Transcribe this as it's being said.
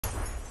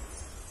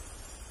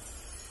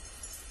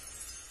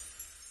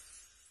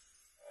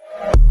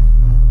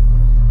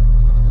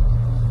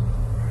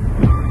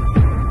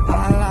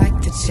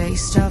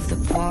taste of the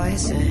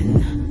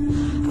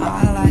poison.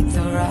 I like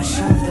the rush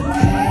of the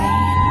pain.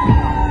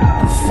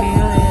 I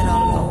feel it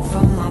all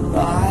over my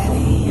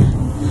body.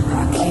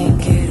 I can't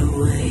get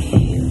away.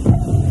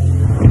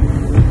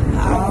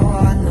 I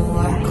wanna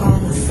walk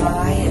on the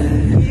fire,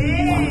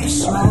 want the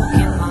smoke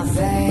in my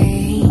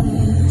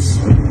veins.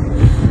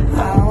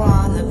 I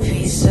want a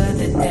piece of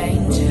the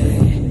danger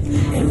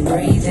and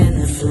breathe in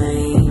the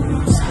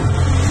flames.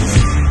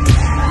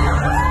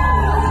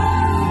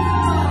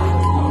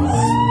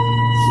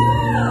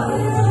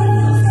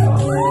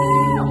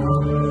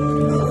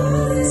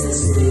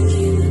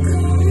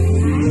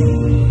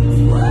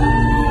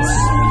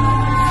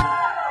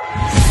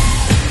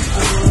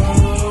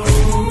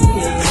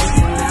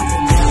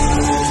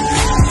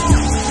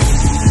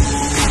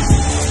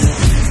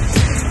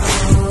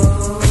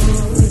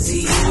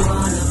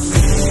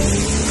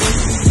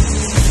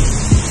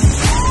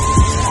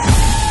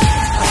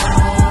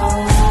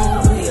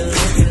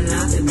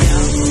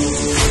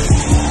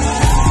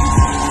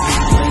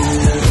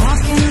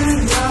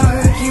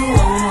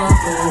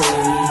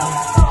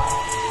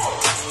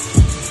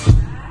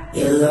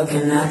 You're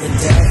looking at the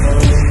devil.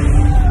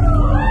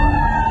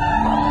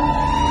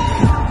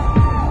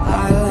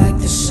 I like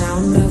the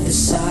sound of the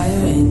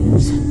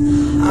sirens.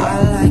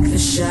 I like the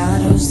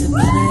shadows that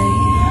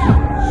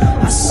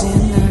play. A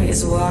sinner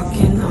is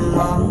walking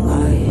among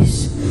us.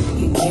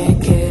 You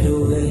can't get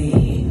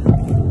away.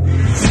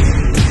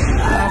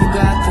 I've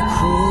got the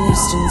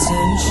coolest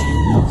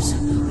intentions.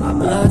 My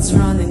blood's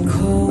running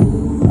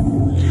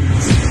cold.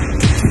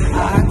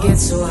 I get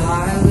so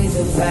high with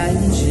a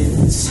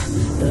vengeance,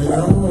 the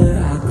lower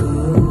I go.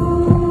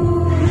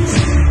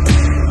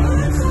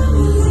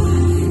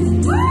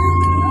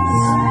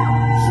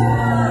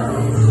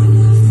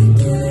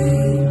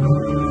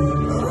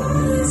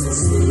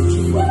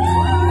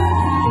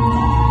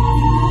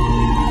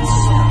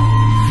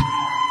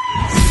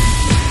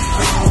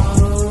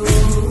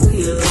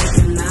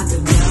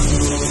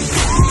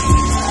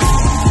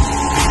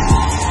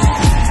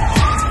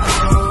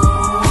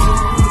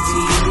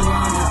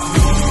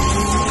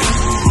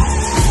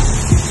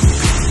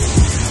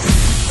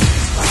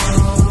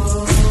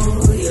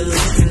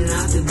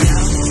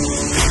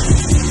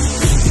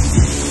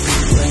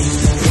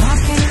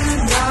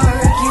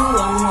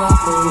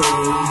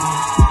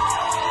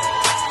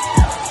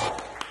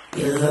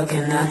 You're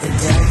looking at the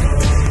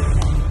devil.